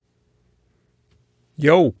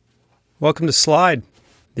Yo, welcome to Slide,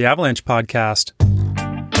 the Avalanche podcast.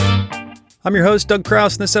 I'm your host, Doug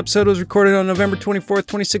Kraus, and this episode was recorded on November 24th,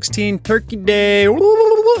 2016, Turkey Day.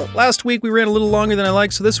 Last week we ran a little longer than I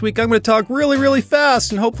liked, so this week I'm going to talk really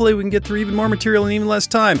fast, and hopefully we can get through even more material in even less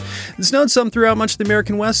time. It snowed some throughout much of the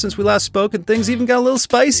American West since we last spoke, and things even got a little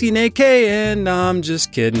spicy in AK, and I'm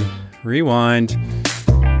just kidding. Rewind.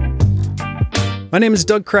 My name is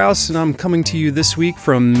Doug Kraus, and I'm coming to you this week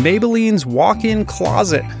from Maybelline's walk-in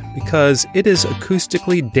closet because it is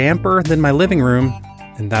acoustically damper than my living room,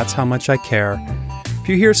 and that's how much I care. If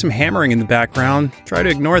you hear some hammering in the background, try to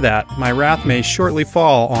ignore that. My wrath may shortly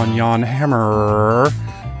fall on yon hammer.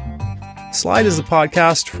 Slide is the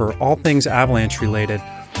podcast for all things avalanche related,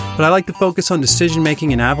 but I like to focus on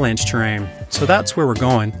decision-making in avalanche terrain, so that's where we're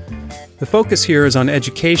going. The focus here is on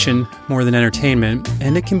education more than entertainment,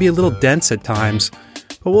 and it can be a little dense at times,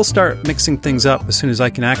 but we'll start mixing things up as soon as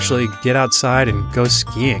I can actually get outside and go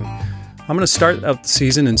skiing. I'm going to start out the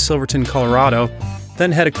season in Silverton, Colorado,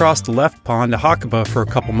 then head across the left pond to Hakuba for a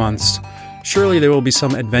couple months. Surely there will be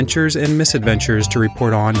some adventures and misadventures to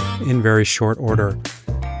report on in very short order.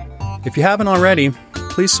 If you haven't already,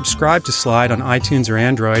 please subscribe to Slide on iTunes or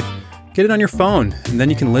Android. Get it on your phone, and then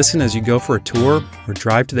you can listen as you go for a tour, or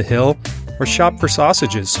drive to the hill, or shop for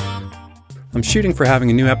sausages. I'm shooting for having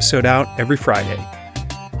a new episode out every Friday.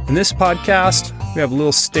 In this podcast, we have a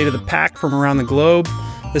little state of the pack from around the globe.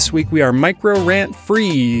 This week we are micro rant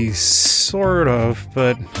free, sort of,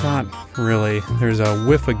 but not really. There's a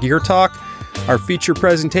whiff of gear talk, our feature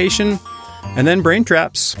presentation, and then brain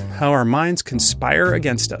traps, how our minds conspire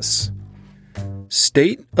against us.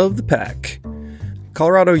 State of the pack.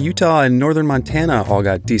 Colorado, Utah, and northern Montana all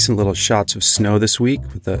got decent little shots of snow this week,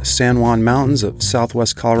 with the San Juan Mountains of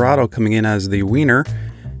southwest Colorado coming in as the wiener.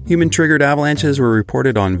 Human-triggered avalanches were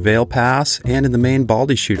reported on Vail Pass and in the main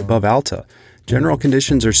Baldy Chute above Alta. General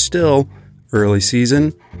conditions are still early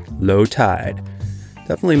season, low tide.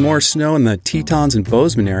 Definitely more snow in the Tetons and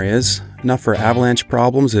Bozeman areas, enough for avalanche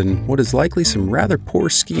problems and what is likely some rather poor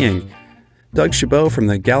skiing. Doug Chabot from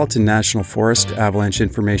the Gallatin National Forest Avalanche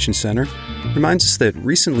Information Center reminds us that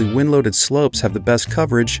recently wind-loaded slopes have the best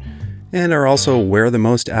coverage and are also where the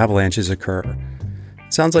most avalanches occur.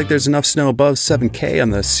 It sounds like there's enough snow above 7K on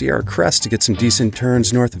the Sierra Crest to get some decent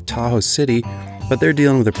turns north of Tahoe City, but they're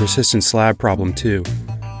dealing with a persistent slab problem too.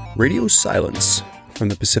 Radio silence from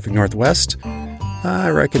the Pacific Northwest. I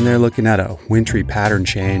reckon they're looking at a wintry pattern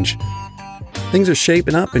change. Things are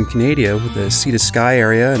shaping up in Canada with the Sea to Sky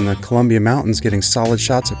area and the Columbia Mountains getting solid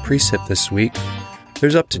shots of precip this week.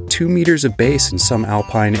 There's up to 2 meters of base in some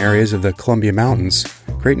alpine areas of the Columbia Mountains.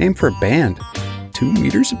 Great name for a band. 2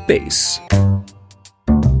 meters of base.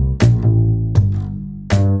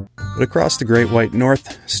 But across the Great White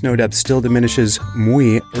North, snow depth still diminishes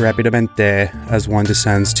muy rápidamente as one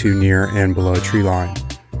descends to near and below tree line.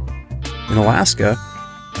 In Alaska,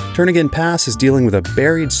 Turnagain Pass is dealing with a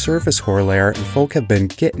buried surface hoar layer, and folk have been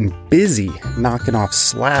getting busy knocking off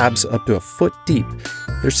slabs up to a foot deep.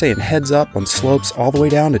 They're saying heads up on slopes all the way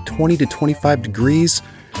down to 20 to 25 degrees,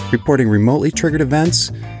 reporting remotely triggered events,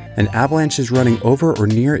 and avalanches running over or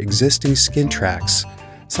near existing skin tracks.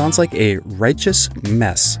 Sounds like a righteous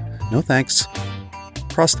mess. No thanks.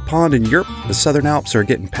 Across the pond in Europe, the Southern Alps are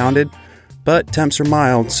getting pounded, but temps are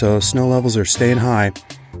mild, so snow levels are staying high.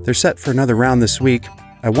 They're set for another round this week.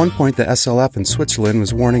 At one point, the SLF in Switzerland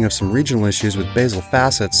was warning of some regional issues with basal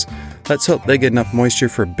facets. Let's hope they get enough moisture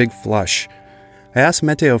for a big flush. I asked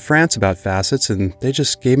Meteo France about facets, and they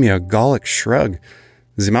just gave me a Gallic shrug.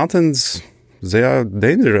 The mountains, they are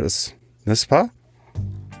dangerous, n'est-ce pas?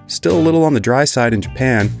 Still a little on the dry side in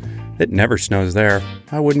Japan. It never snows there.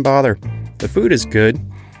 I wouldn't bother. The food is good,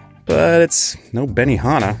 but it's no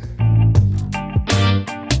Benihana.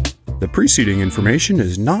 The preceding information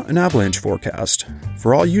is not an avalanche forecast.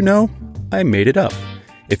 For all you know, I made it up.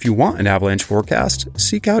 If you want an avalanche forecast,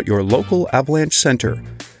 seek out your local avalanche center.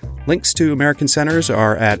 Links to American centers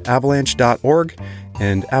are at avalanche.org,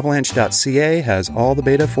 and avalanche.ca has all the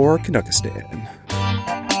beta for Canuckistan.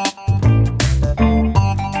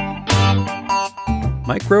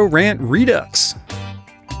 Micro Rant Redux.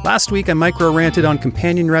 Last week I micro ranted on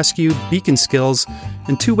companion rescue, beacon skills,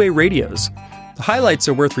 and two-way radios. The highlights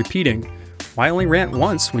are worth repeating. Why only rant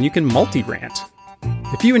once when you can multi-rant?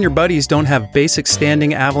 If you and your buddies don't have basic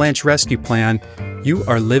standing avalanche rescue plan, you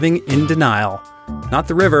are living in denial. Not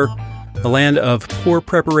the river, the land of poor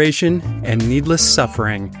preparation and needless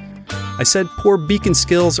suffering. I said poor beacon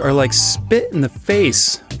skills are like spit in the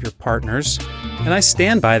face of your partners, and I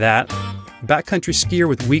stand by that. A backcountry skier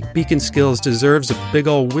with weak beacon skills deserves a big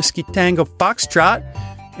ol' whiskey tango foxtrot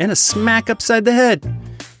and a smack upside the head.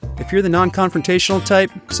 If you're the non-confrontational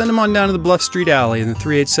type, send them on down to the Bluff Street Alley and the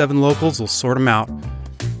 387 locals will sort them out.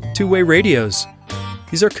 Two-way radios.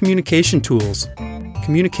 These are communication tools.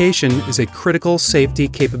 Communication is a critical safety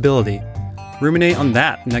capability. Ruminate on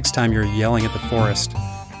that next time you're yelling at the forest.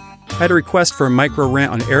 I had a request for a micro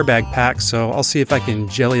rant on airbag packs, so I'll see if I can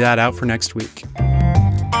jelly that out for next week.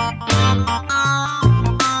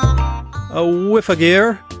 A whiff of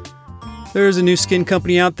gear. There's a new skin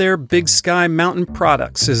company out there. Big Sky Mountain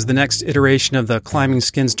Products is the next iteration of the Climbing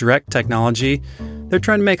Skins Direct technology. They're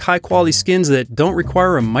trying to make high-quality skins that don't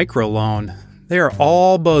require a microloan. They are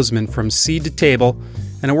all Bozeman from seed to table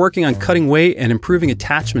and are working on cutting weight and improving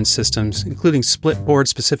attachment systems, including split board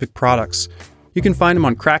specific products. You can find them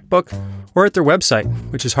on Crackbook or at their website,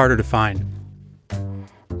 which is harder to find.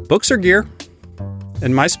 Books are gear.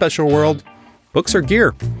 In my special world, books are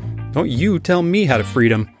gear. Don't you tell me how to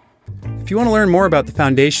freed them. If you want to learn more about the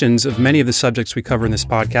foundations of many of the subjects we cover in this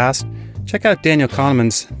podcast, check out Daniel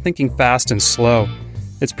Kahneman's Thinking Fast and Slow.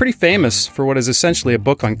 It's pretty famous for what is essentially a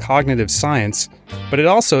book on cognitive science, but it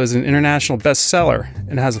also is an international bestseller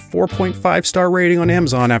and has a 4.5-star rating on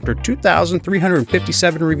Amazon after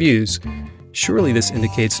 2,357 reviews. Surely this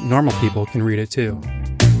indicates normal people can read it too.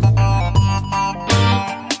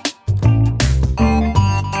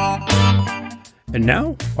 And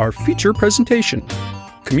now, our feature presentation.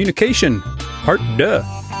 Communication, Part Duh.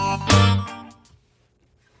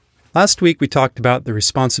 Last week we talked about the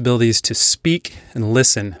responsibilities to speak and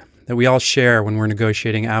listen that we all share when we're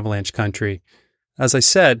negotiating avalanche country. As I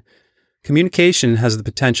said, communication has the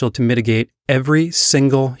potential to mitigate every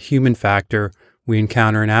single human factor we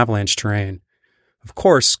encounter in avalanche terrain. Of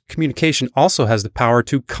course, communication also has the power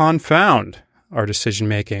to confound our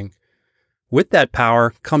decision-making. With that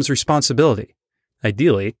power comes responsibility,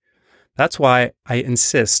 ideally. That's why I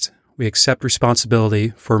insist we accept responsibility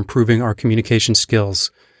for improving our communication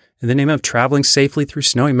skills in the name of traveling safely through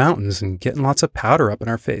snowy mountains and getting lots of powder up in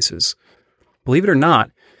our faces. Believe it or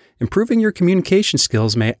not, improving your communication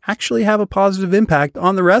skills may actually have a positive impact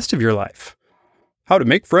on the rest of your life. How to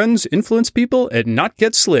Make Friends, Influence People, and Not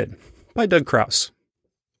Get Slid by Doug Krause.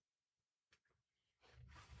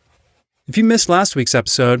 If you missed last week's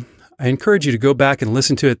episode, I encourage you to go back and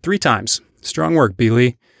listen to it 3 times. Strong work, B.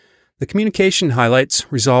 Lee. The communication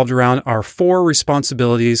highlights revolved around our 4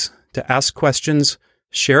 responsibilities to ask questions,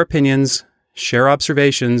 share opinions, share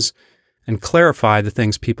observations, and clarify the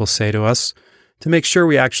things people say to us to make sure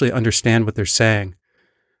we actually understand what they're saying.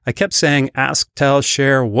 I kept saying ask, tell,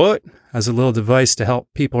 share, what as a little device to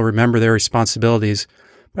help people remember their responsibilities,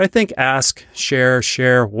 but I think ask,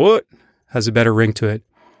 share, what has a better ring to it.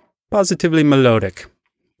 Positively melodic.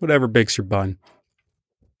 Whatever bakes your bun.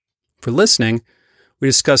 For listening, we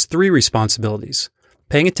discussed 3 responsibilities: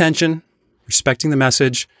 paying attention, respecting the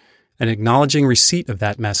message, and acknowledging receipt of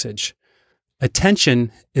that message.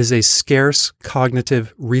 Attention is a scarce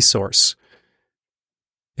cognitive resource.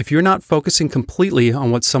 If you're not focusing completely on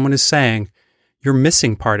what someone is saying, you're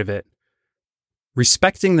missing part of it.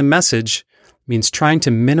 Respecting the message means trying to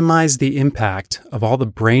minimize the impact of all the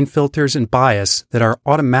brain filters and bias that are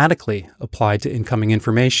automatically applied to incoming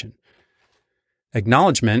information.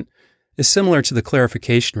 Acknowledgement is similar to the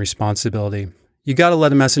clarification responsibility. You got to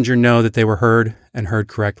let a messenger know that they were heard and heard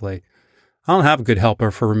correctly. I don't have a good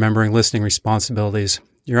helper for remembering listening responsibilities.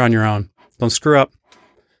 You're on your own. Don't screw up.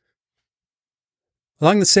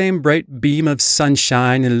 Along the same bright beam of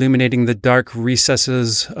sunshine illuminating the dark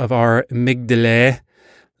recesses of our amygdalae,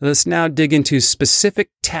 let's now dig into specific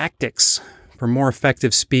tactics for more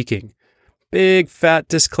effective speaking. Big fat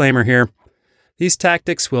disclaimer here. These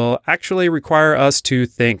tactics will actually require us to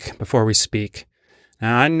think before we speak.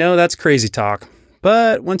 Now, I know that's crazy talk,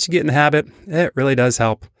 but once you get in the habit, it really does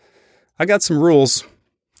help. I got some rules: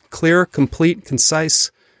 clear, complete, concise,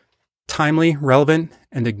 timely, relevant,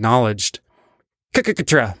 and acknowledged.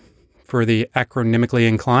 KKKTRA for the acronymically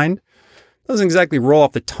inclined. Doesn't exactly roll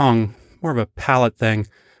off the tongue, more of a palate thing,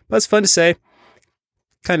 but it's fun to say.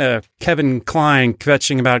 Kind of Kevin Kline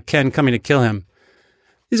kvetching about Ken coming to kill him.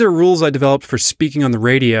 These are rules I developed for speaking on the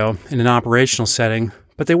radio in an operational setting,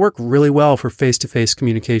 but they work really well for face-to-face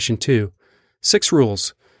communication too. 6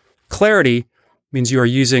 rules. Clarity means you are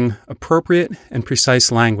using appropriate and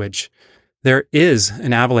precise language. There is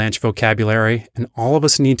an avalanche vocabulary, and all of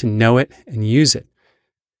us need to know it and use it.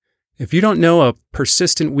 If you don't know a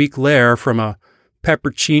persistent weak layer from a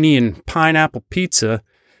peppercini and pineapple pizza,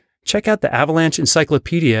 check out the Avalanche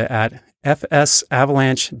Encyclopedia at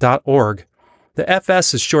fsavalanche.org. The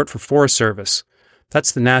FS is short for Forest Service.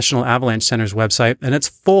 That's the National Avalanche Center's website, and it's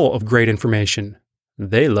full of great information.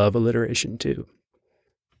 They love alliteration too.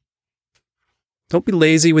 Don't be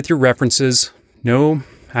lazy with your references. Know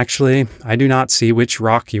Actually, I do not see which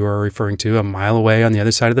rock you are referring to a mile away on the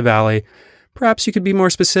other side of the valley. Perhaps you could be more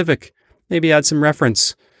specific. Maybe add some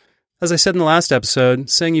reference. As I said in the last episode,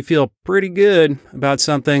 saying you feel pretty good about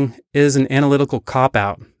something is an analytical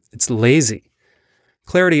cop-out. It's lazy.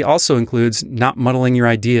 Clarity also includes not muddling your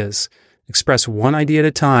ideas. Express one idea at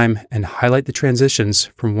a time and highlight the transitions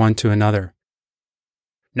from one to another.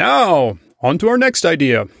 Now, on to our next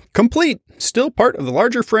idea. Complete, still part of the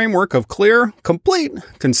larger framework of clear, complete,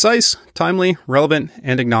 concise, timely, relevant,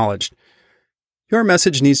 and acknowledged. Your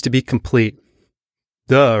message needs to be complete.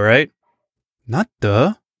 Duh, right? Not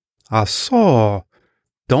duh. Ah, so.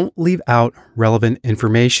 Don't leave out relevant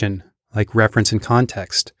information, like reference and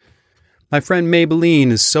context. My friend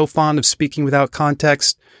Maybelline is so fond of speaking without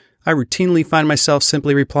context, I routinely find myself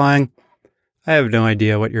simply replying, I have no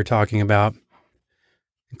idea what you're talking about.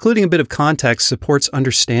 Including a bit of context supports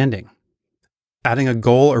understanding. Adding a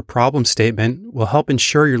goal or problem statement will help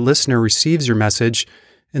ensure your listener receives your message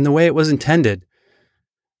in the way it was intended.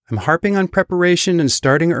 I'm harping on preparation and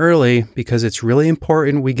starting early because it's really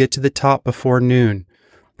important we get to the top before noon.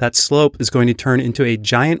 That slope is going to turn into a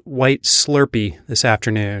giant white Slurpee this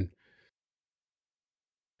afternoon.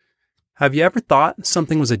 Have you ever thought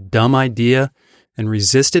something was a dumb idea and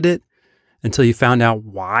resisted it until you found out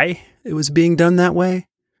why it was being done that way?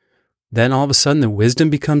 Then all of a sudden the wisdom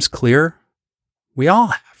becomes clear? We all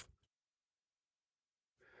have.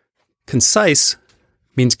 Concise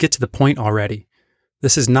means get to the point already.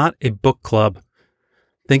 This is not a book club.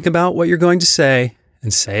 Think about what you're going to say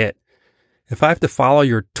and say it. If I have to follow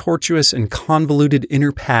your tortuous and convoluted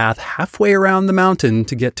inner path halfway around the mountain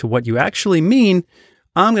to get to what you actually mean,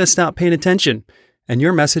 I'm going to stop paying attention, and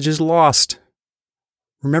your message is lost.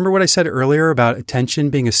 Remember what I said earlier about attention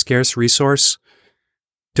being a scarce resource?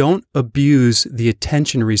 Don't abuse the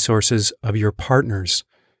attention resources of your partners.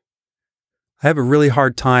 I have a really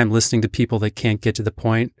hard time listening to people that can't get to the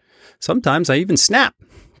point. Sometimes I even snap.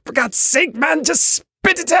 For God's sake, man, just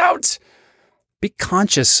spit it out! Be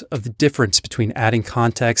conscious of the difference between adding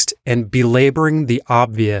context and belaboring the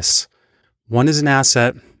obvious. One is an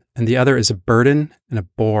asset, and the other is a burden and a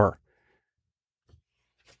bore.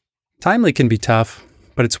 Timely can be tough,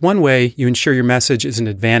 but it's one way you ensure your message is an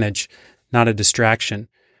advantage, not a distraction.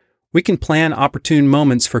 We can plan opportune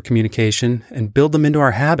moments for communication and build them into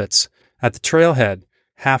our habits. At the trailhead,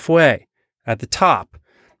 halfway, at the top,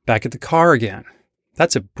 back at the car again.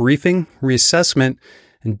 That's a briefing, reassessment,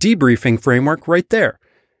 and debriefing framework right there.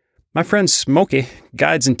 My friend Smokey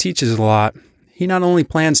guides and teaches a lot. He not only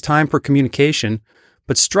plans time for communication,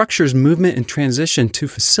 but structures movement and transition to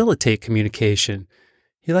facilitate communication.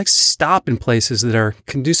 He likes to stop in places that are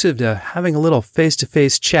conducive to having a little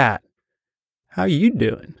face-to-face chat. How you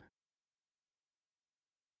doing?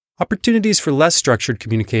 Opportunities for less structured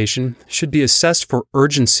communication should be assessed for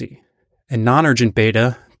urgency and non-urgent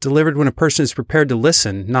beta delivered when a person is prepared to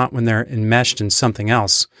listen, not when they're enmeshed in something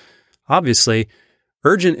else. Obviously,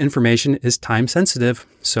 urgent information is time-sensitive,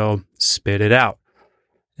 so spit it out.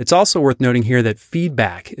 It's also worth noting here that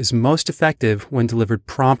feedback is most effective when delivered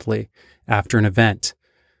promptly after an event.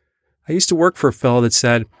 I used to work for a fellow that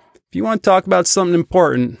said, if you want to talk about something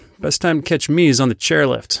important, best time to catch me is on the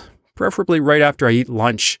chairlift, preferably right after I eat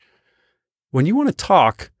lunch. When you want to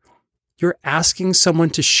talk, you're asking someone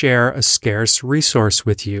to share a scarce resource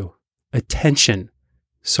with you, attention.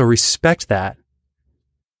 So respect that.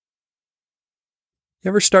 You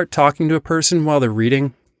ever start talking to a person while they're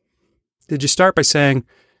reading? Did you start by saying,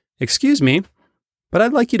 excuse me, but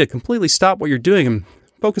I'd like you to completely stop what you're doing and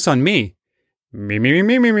focus on me.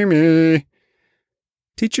 Me.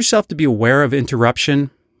 Teach yourself to be aware of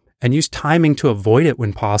interruption and use timing to avoid it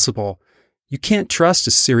when possible. You can't trust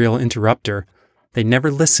a serial interrupter. They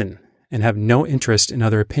never listen and have no interest in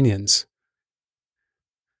other opinions.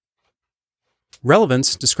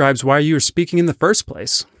 Relevance describes why you are speaking in the first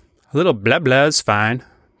place. A little blah blah is fine,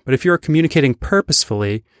 but if you are communicating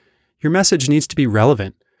purposefully, your message needs to be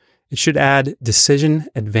relevant. It should add decision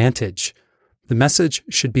advantage. The message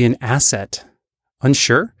should be an asset.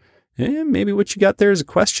 Unsure? Maybe what you got there is a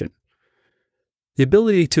question. The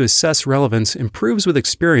ability to assess relevance improves with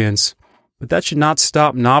experience, but that should not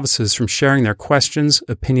stop novices from sharing their questions,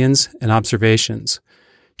 opinions, and observations.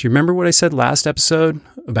 Do you remember what I said last episode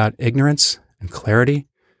about ignorance and clarity?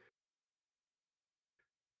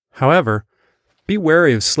 However, be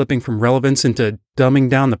wary of slipping from relevance into dumbing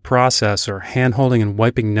down the process or hand-holding and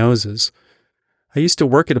wiping noses. I used to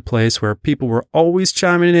work at a place where people were always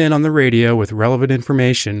chiming in on the radio with relevant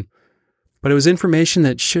information, but it was information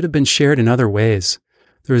that should have been shared in other ways.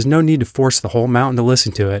 There was no need to force the whole mountain to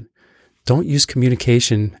listen to it. Don't use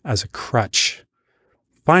communication as a crutch.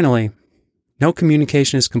 Finally, No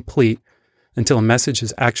communication is complete until a message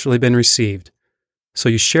has actually been received. So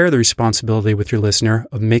you share the responsibility with your listener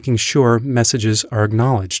of making sure messages are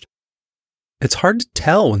acknowledged. It's hard to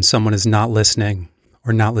tell when someone is not listening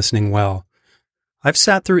or not listening well. I've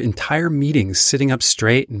sat through entire meetings sitting up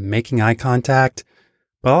straight and making eye contact,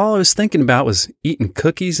 but all I was thinking about was eating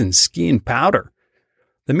cookies and skiing powder.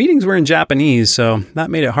 The meetings were in Japanese, so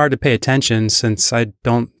that made it hard to pay attention since I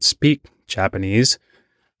don't speak Japanese.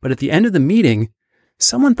 But at the end of the meeting,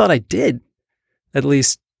 someone thought I did. At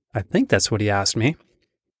least, I think that's what he asked me.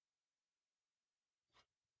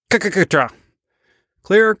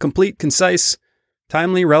 Clear, complete, concise,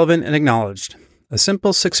 timely, relevant, and acknowledged. A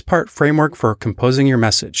simple 6-part framework for composing your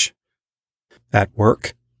message. At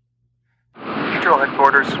work. Patrol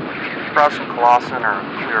headquarters. Frost and Clawson are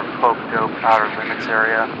clear of Pope Dope Outer Limits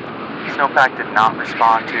area. Snowpack did not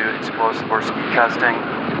respond to explosive or ski testing.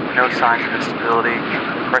 No signs of instability.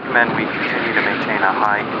 Recommend we continue to maintain a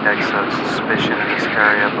high index of suspicion in this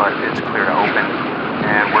area, but it's clear to open,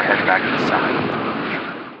 and we're heading back to the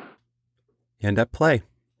summit. End at play.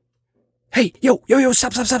 Hey, yo,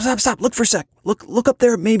 stop. Look for a sec. Look up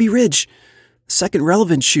there at Maybe Ridge. Second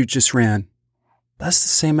relevant chute just ran. That's the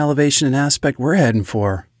same elevation and aspect we're heading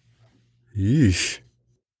for. Yeesh.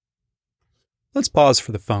 Let's pause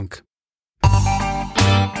for the funk.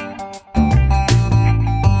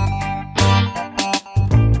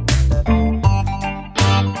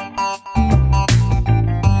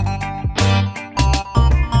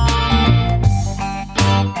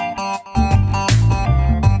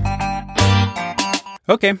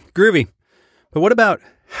 Okay, groovy. But what about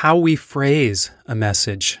how we phrase a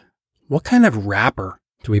message? What kind of wrapper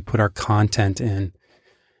do we put our content in?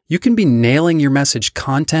 You can be nailing your message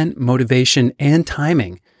content, motivation, and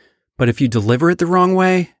timing, but if you deliver it the wrong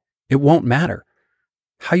way, it won't matter.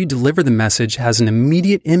 How you deliver the message has an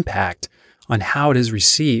immediate impact on how it is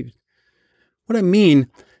received. What I mean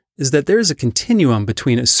is that there is a continuum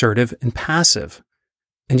between assertive and passive,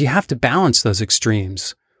 and you have to balance those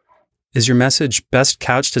extremes. Is your message best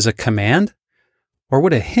couched as a command, or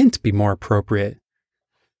would a hint be more appropriate?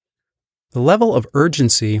 The level of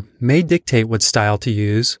urgency may dictate what style to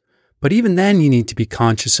use, but even then you need to be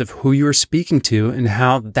conscious of who you are speaking to and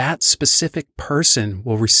how that specific person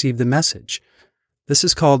will receive the message. This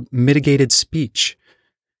is called mitigated speech.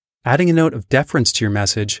 Adding a note of deference to your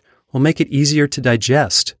message will make it easier to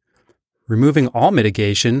digest. Removing all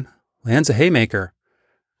mitigation lands a haymaker.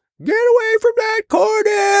 Get away from that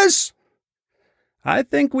cornice! I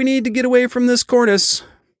think we need to get away from this cornice.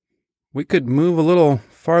 We could move a little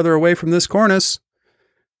farther away from this cornice.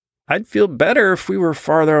 I'd feel better if we were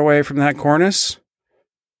farther away from that cornice.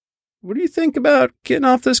 What do you think about getting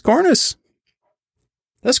off this cornice?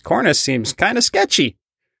 This cornice seems kind of sketchy.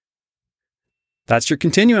 That's your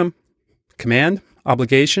continuum. Command,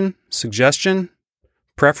 obligation, suggestion,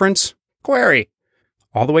 preference, query,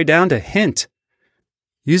 all the way down to hint.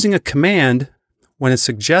 Using a command when a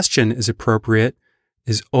suggestion is appropriate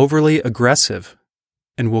is overly aggressive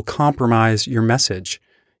and will compromise your message.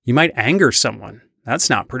 You might anger someone. That's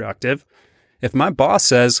not productive. If my boss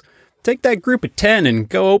says, take that group of 10 and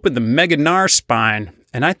go open the Meganar spine,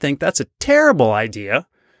 and I think that's a terrible idea,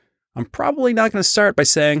 I'm probably not going to start by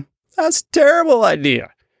saying, that's a terrible idea.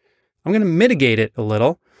 I'm going to mitigate it a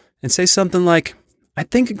little and say something like, I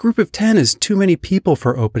think a group of 10 is too many people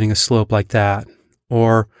for opening a slope like that.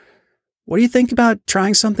 Or, what do you think about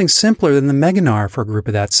trying something simpler than the Meganar for a group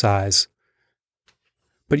of that size?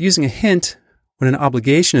 But using a hint when an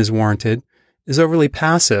obligation is warranted is overly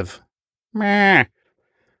passive. Meh.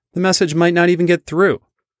 The message might not even get through.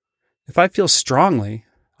 If I feel strongly,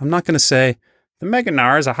 I'm not going to say, the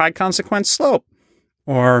Meganar is a high consequence slope,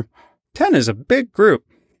 or 10 is a big group.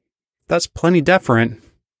 That's plenty deferent,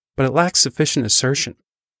 but it lacks sufficient assertion.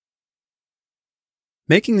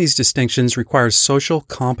 Making these distinctions requires social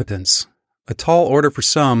competence. A tall order for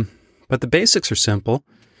some, but the basics are simple.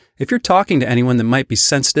 If you're talking to anyone that might be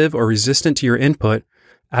sensitive or resistant to your input,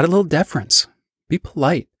 add a little deference. Be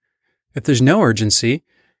polite. If there's no urgency,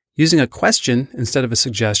 using a question instead of a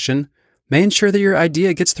suggestion may ensure that your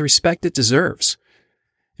idea gets the respect it deserves.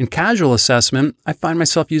 In casual assessment, I find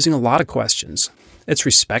myself using a lot of questions. It's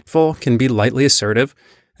respectful, can be lightly assertive,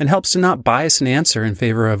 and helps to not bias an answer in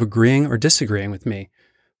favor of agreeing or disagreeing with me.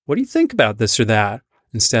 What do you think about this or that?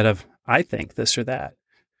 Instead of, I think this or that.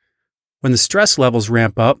 When the stress levels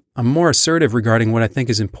ramp up, I'm more assertive regarding what I think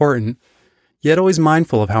is important, yet always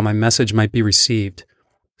mindful of how my message might be received.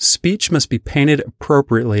 Speech must be painted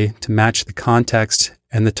appropriately to match the context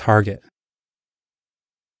and the target.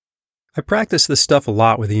 I practice this stuff a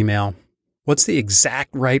lot with email. What's the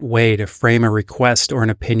exact right way to frame a request or an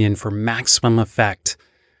opinion for maximum effect?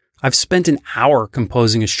 I've spent an hour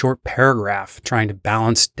composing a short paragraph trying to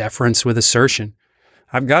balance deference with assertion.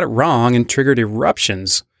 I've got it wrong and triggered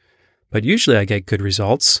eruptions, but usually I get good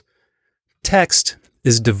results. Text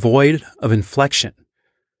is devoid of inflection.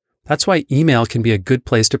 That's why email can be a good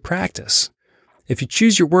place to practice. If you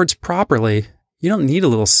choose your words properly, you don't need a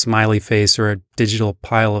little smiley face or a digital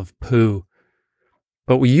pile of poo.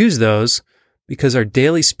 But we use those because our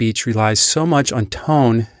daily speech relies so much on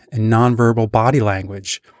tone and nonverbal body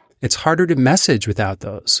language. It's harder to message without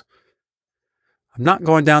those. I'm not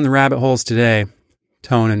going down the rabbit holes today,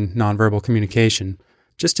 tone and nonverbal communication.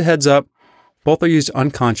 Just a heads up, both are used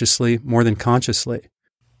unconsciously more than consciously.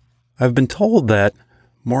 I've been told that,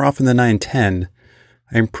 more often than I intend,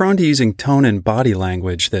 I am prone to using tone and body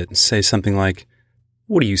language that say something like,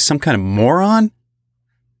 "What are you, some kind of moron?"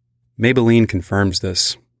 Maybelline confirms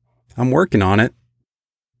this. I'm working on it.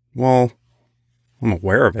 Well, I'm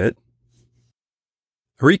aware of it.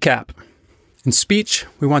 A recap. In speech,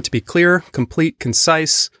 we want to be clear, complete,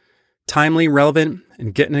 concise, timely, relevant,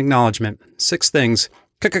 and get an acknowledgement. 6 things.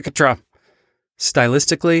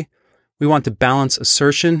 Stylistically, we want to balance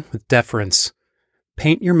assertion with deference.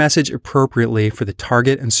 Paint your message appropriately for the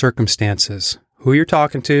target and circumstances, who you're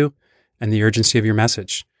talking to, and the urgency of your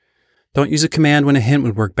message. Don't use a command when a hint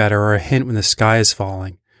would work better or a hint when the sky is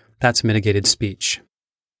falling. That's mitigated speech.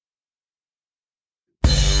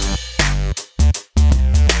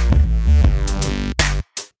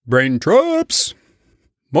 Brain traps.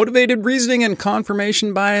 Motivated reasoning and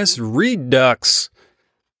confirmation bias redux.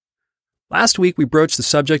 Last week, we broached the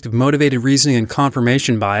subject of motivated reasoning and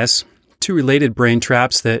confirmation bias, 2 related brain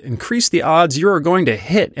traps that increase the odds you are going to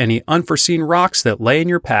hit any unforeseen rocks that lay in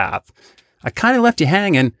your path. I kind of left you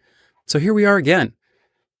hanging, so here we are again.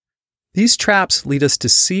 These traps lead us to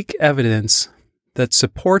seek evidence that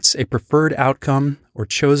supports a preferred outcome or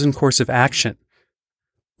chosen course of action,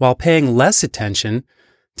 while paying less attention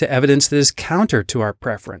to evidence that is counter to our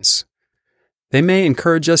preference. They may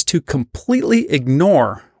encourage us to completely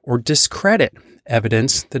ignore or discredit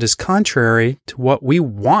evidence that is contrary to what we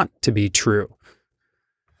want to be true.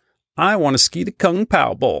 I want to ski the Kung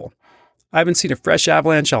Pao Bowl. I haven't seen a fresh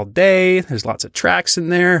avalanche all day. There's lots of tracks in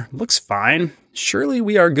there. Looks fine. Surely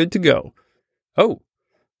we are good to go. Oh,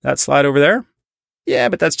 that slide over there? Yeah,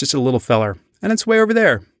 but that's just a little feller. And it's way over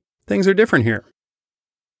there. Things are different here.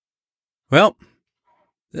 Well,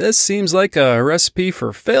 this seems like a recipe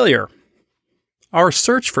for failure. Our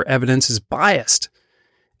search for evidence is biased.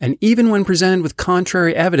 And even when presented with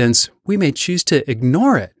contrary evidence, we may choose to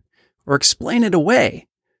ignore it or explain it away.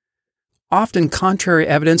 Often, contrary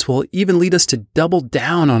evidence will even lead us to double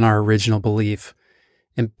down on our original belief.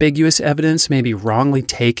 Ambiguous evidence may be wrongly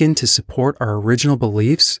taken to support our original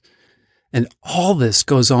beliefs. And all this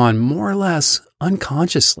goes on more or less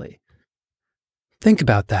unconsciously. Think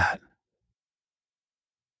about that.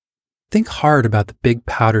 Think hard about the big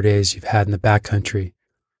powder days you've had in the backcountry.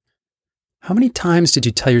 How many times did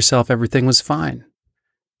you tell yourself everything was fine?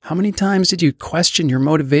 How many times did you question your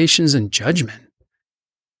motivations and judgment?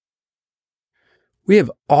 We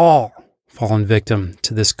have all fallen victim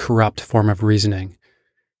to this corrupt form of reasoning.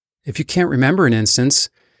 If you can't remember an instance,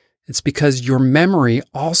 it's because your memory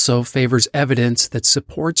also favors evidence that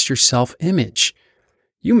supports your self-image.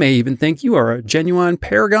 You may even think you are a genuine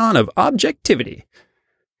paragon of objectivity.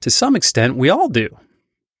 To some extent, we all do,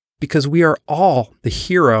 because we are all the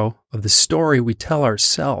hero of the story we tell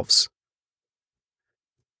ourselves.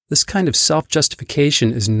 This kind of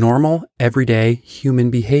self-justification is normal, everyday human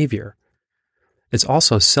behavior. It's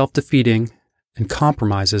also self-defeating and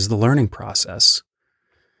compromises the learning process.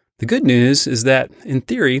 The good news is that, in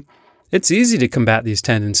theory, it's easy to combat these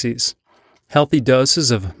tendencies. Healthy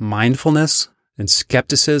doses of mindfulness and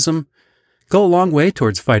skepticism go a long way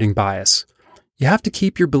towards fighting bias. You have to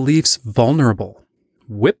keep your beliefs vulnerable.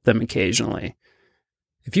 Whip them occasionally.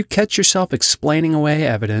 If you catch yourself explaining away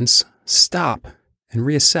evidence, stop and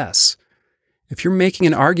reassess. If you're making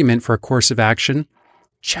an argument for a course of action,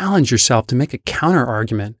 challenge yourself to make a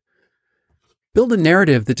counter-argument. Build a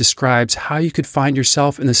narrative that describes how you could find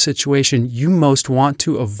yourself in the situation you most want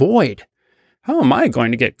to avoid. How am I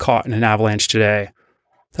going to get caught in an avalanche today?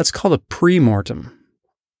 That's called a pre-mortem.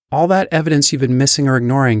 All that evidence you've been missing or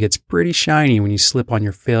ignoring gets pretty shiny when you slip on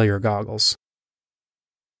your failure goggles.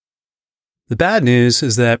 The bad news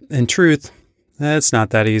is that, in truth, it's not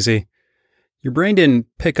that easy. Your brain didn't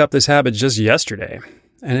pick up this habit just yesterday,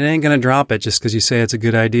 and it ain't going to drop it just because you say it's a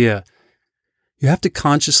good idea. You have to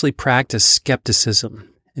consciously practice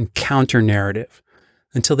skepticism and counter-narrative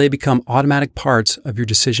until they become automatic parts of your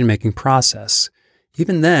decision-making process.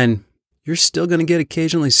 Even then, you're still going to get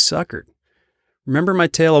occasionally suckered. Remember my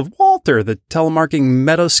tale of Walter, the telemarketing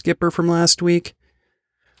meadow skipper from last week?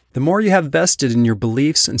 The more you have vested in your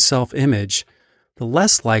beliefs and self-image, the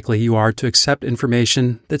less likely you are to accept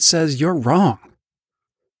information that says you're wrong.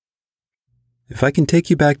 If I can take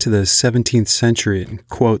you back to the 17th century and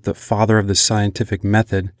quote the father of the scientific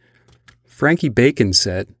method, Frankie Bacon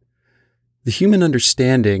said, "The human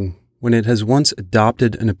understanding, when it has once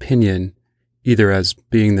adopted an opinion, either as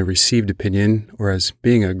being the received opinion or as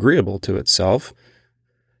being agreeable to itself,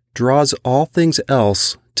 draws all things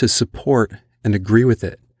else to support and agree with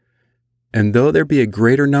it. And though there be a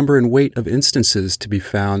greater number and weight of instances to be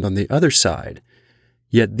found on the other side,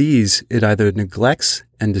 yet these it either neglects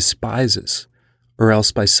and despises, or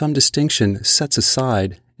else by some distinction sets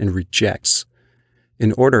aside and rejects,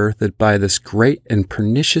 in order that by this great and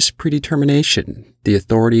pernicious predetermination the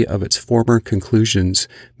authority of its former conclusions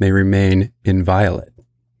may remain inviolate."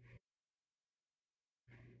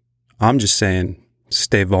 I'm just saying,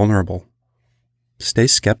 stay vulnerable. Stay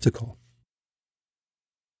skeptical.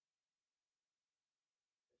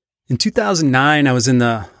 In 2009, I was in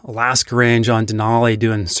the Alaska Range on Denali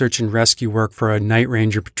doing search and rescue work for a night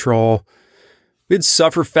ranger patrol. We'd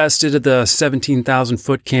suffer-fested at the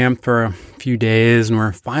 17,000-foot camp for a few days, and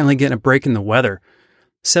we're finally getting a break in the weather.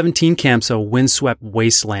 17 camp's a windswept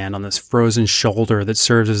wasteland on this frozen shoulder that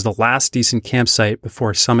serves as the last decent campsite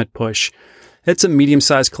before summit push. It's a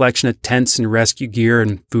medium-sized collection of tents and rescue gear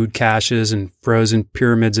and food caches and frozen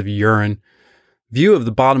pyramids of urine. View of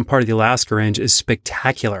the bottom part of the Alaska Range is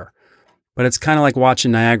spectacular, but it's kind of like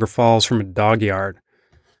watching Niagara Falls from a dog yard.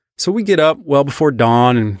 So we get up well before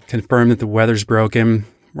dawn and confirm that the weather's broken.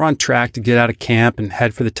 We're on track to get out of camp and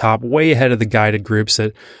head for the top, way ahead of the guided groups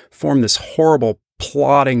that form this horrible,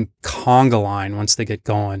 plodding conga line once they get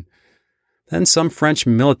going. Then some French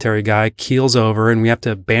military guy keels over and we have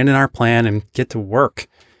to abandon our plan and get to work.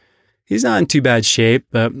 He's not in too bad shape,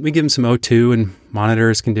 but we give him some O2 and monitor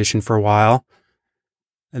his condition for a while.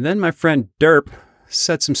 And then my friend Derp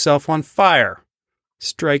sets himself on fire.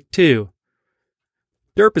 Strike two.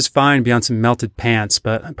 Derp is fine beyond some melted pants,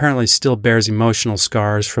 but apparently still bears emotional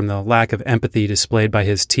scars from the lack of empathy displayed by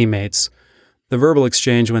his teammates. The verbal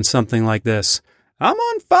exchange went something like this: "I'm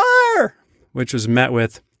on fire!" which was met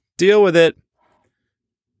with, "Deal with it."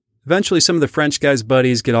 Eventually, some of the French guy's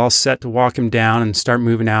buddies get all set to walk him down and start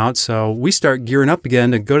moving out, so we start gearing up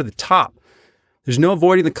again to go to the top. There's no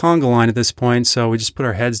avoiding the conga line at this point, so we just put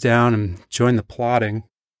our heads down and join the plodding.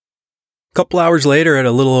 A couple hours later, at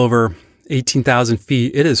a little over 18,000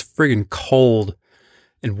 feet, it is friggin' cold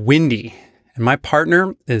and windy, and my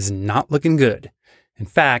partner is not looking good. In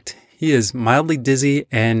fact, he is mildly dizzy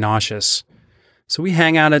and nauseous. So we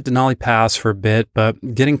hang out at Denali Pass for a bit,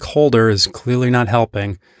 but getting colder is clearly not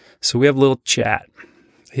helping, so we have a little chat.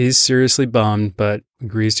 He's seriously bummed, but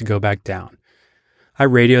agrees to go back down. I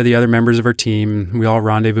radio the other members of our team. We all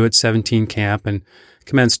rendezvous at 17 camp and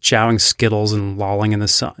commence chowing Skittles and lolling in the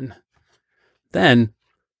sun. Then,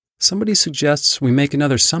 somebody suggests we make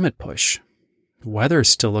another summit push. The weather is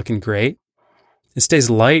still looking great. It stays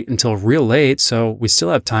light until real late, so we still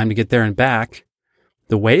have time to get there and back.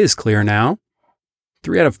 The way is clear now.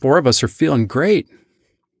 3 out of 4 of us are feeling great.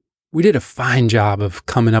 We did a fine job of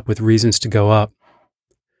coming up with reasons to go up.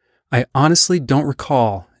 I honestly don't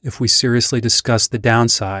recall if we seriously discussed the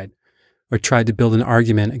downside or tried to build an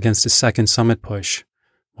argument against a second summit push.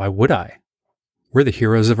 Why would I? We're the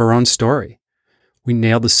heroes of our own story. We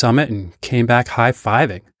nailed the summit and came back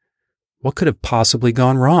high-fiving. What could have possibly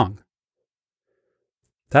gone wrong?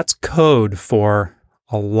 That's code for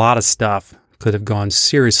a lot of stuff could have gone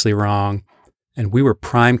seriously wrong, and we were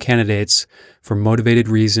prime candidates for motivated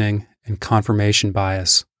reasoning and confirmation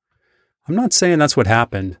bias. I'm not saying that's what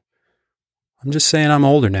happened. I'm just saying I'm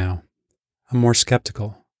older now. I'm more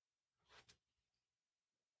skeptical.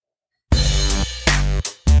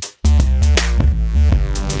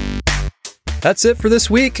 That's it for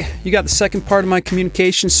this week. You got the second part of my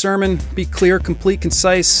communication sermon. Be clear, complete,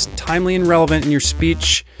 concise, timely, and relevant in your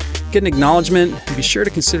speech. Get an acknowledgement, and be sure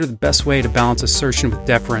to consider the best way to balance assertion with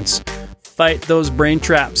deference. Fight those brain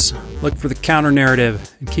traps. Look for the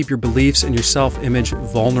counter-narrative, and keep your beliefs and your self-image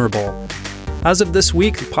vulnerable. As of this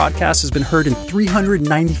week, the podcast has been heard in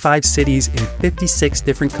 395 cities in 56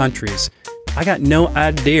 different countries. I got no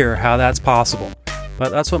idea how that's possible, but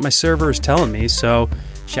that's what my server is telling me, so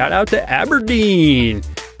shout out to Aberdeen!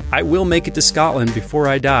 I will make it to Scotland before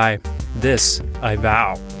I die. This I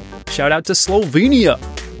vow. Shout out to Slovenia!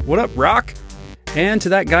 What up, Rock? And to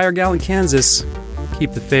that guy or gal in Kansas,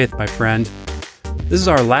 keep the faith, my friend. This is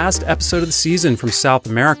our last episode of the season from South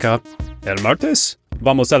America. El martes,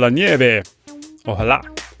 vamos a la nieve. Ojalá.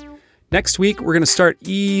 Next week, we're going to start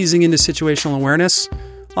easing into situational awareness.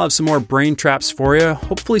 I'll have some more brain traps for you,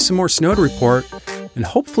 hopefully some more snow to report, and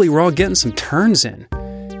hopefully we're all getting some turns in.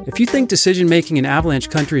 If you think decision-making in avalanche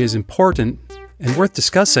country is important and worth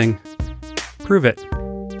discussing, prove it.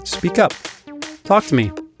 Speak up. Talk to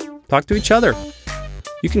me. Talk to each other.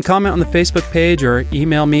 You can comment on the Facebook page or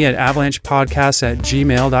email me at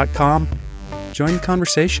avalanchepodcast@gmail.com. Join the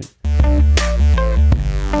conversation.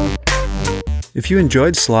 If you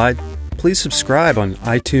enjoyed Slide, please subscribe on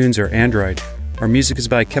iTunes or Android. Our music is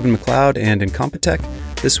by Kevin MacLeod and Incompetech.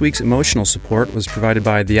 This week's emotional support was provided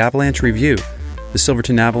by The Avalanche Review, the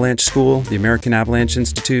Silverton Avalanche School, the American Avalanche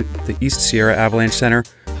Institute, the East Sierra Avalanche Center,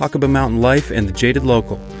 Hakuba Mountain Life, and the Jaded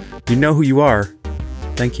Local. You know who you are.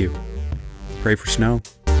 Thank you. Pray for snow.